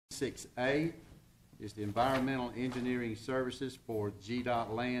106A is the environmental engineering services for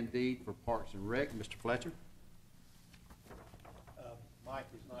GDOT land deed for Parks and Rec. Mr. Fletcher? Mike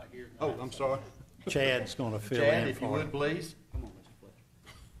is not here Oh, tonight. I'm sorry. Chad's going to fill Chad, in if you for would, him. please. Come on, Mr.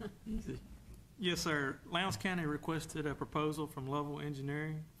 Fletcher. Easy. Yes, sir. Lowndes County requested a proposal from Lovell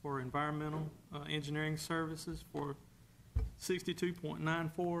Engineering for environmental engineering services for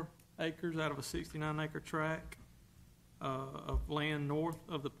 62.94 acres out of a 69-acre tract of land north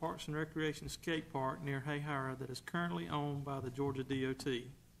of the Parks and Recreation Skate Park near Hayhira that is currently owned by the Georgia DOT.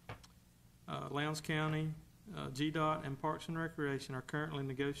 Lowndes County, GDOT, and Parks and Recreation are currently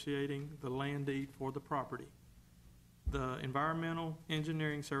negotiating the land deed for the property. The environmental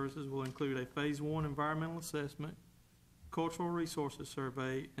engineering services will include a Phase 1 environmental assessment, cultural resources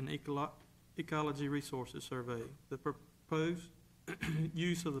survey, and ecology resources survey. The proposed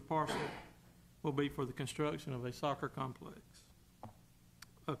use of the parcel will be for the construction of a soccer complex.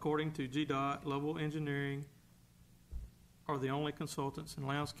 According to GDOT, Lovell Engineering are the only consultants in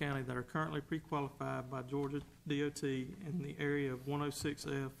Lowndes County that are currently pre-qualified by Georgia DOT in the area of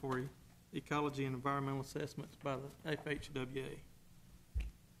 106F for ecology and environmental assessments by the FHWA.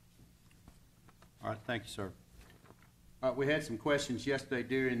 All right, thank you, sir. We had some questions yesterday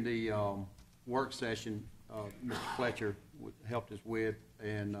during the work session Mr. Fletcher helped us with,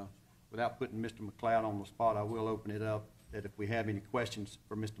 and without putting Mr. McLeod on the spot, I will open it up that if we have any questions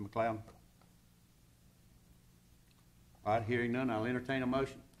for Mr. McLeod. All right, hearing none, I'll entertain a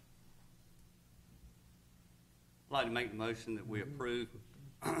motion. I'd like to make the motion that we approve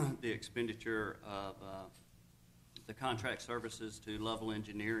the expenditure of the contract services to Lovell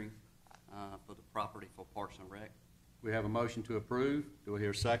Engineering for the property for Parks and Rec. We have a motion to approve. Do I hear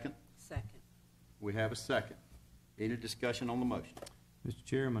a second? Second. We have a second. Any discussion on the motion? Mr.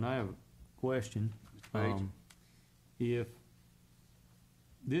 Chairman, I have a question. Mr. Page? If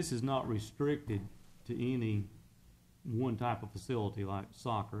this is not restricted to any one type of facility like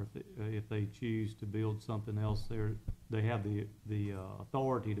soccer, if they choose to build something else there, they have the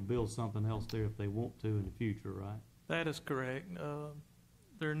authority to build something else there if they want to in the future, right? That is correct.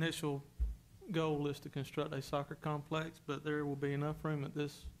 Their initial goal is to construct a soccer complex, but there will be enough room at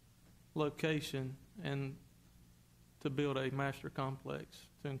this location and to build a master complex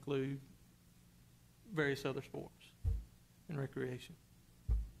to include various other sports and recreation.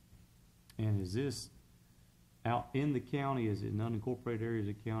 And is this out in the county? Is it non-incorporated areas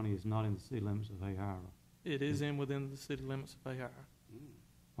of the county? Is not in the city limits of Hayhira? It is within the city limits of Hayhira.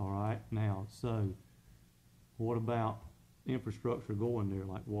 All right, now, so what about infrastructure going there,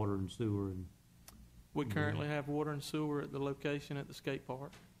 like water and sewer? And We currently have water and sewer at the location at the skate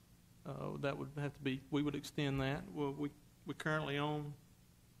park. That would have to be, we would extend that. Well, we currently own,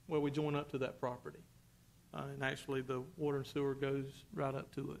 well, we join up to that property. And actually the water and sewer goes right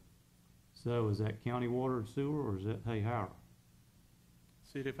up to it. so is that county water and sewer, or is that Hayhira?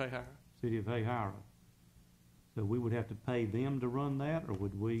 City of Hayhira. City of Hayhira? So we would have to pay them to run that, or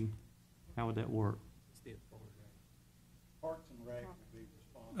would we, how would that work? Parks and Rec would be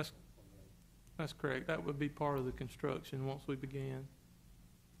responsible That's- for that. That's correct. That would be part of the construction once we begin.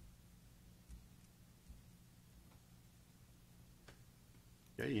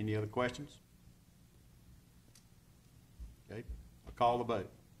 Okay, any other questions? Okay, I'll call the vote.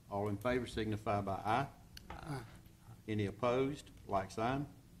 All in favor signify by aye. Aye. Any opposed, like sign.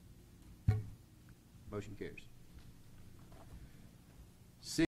 Motion carries.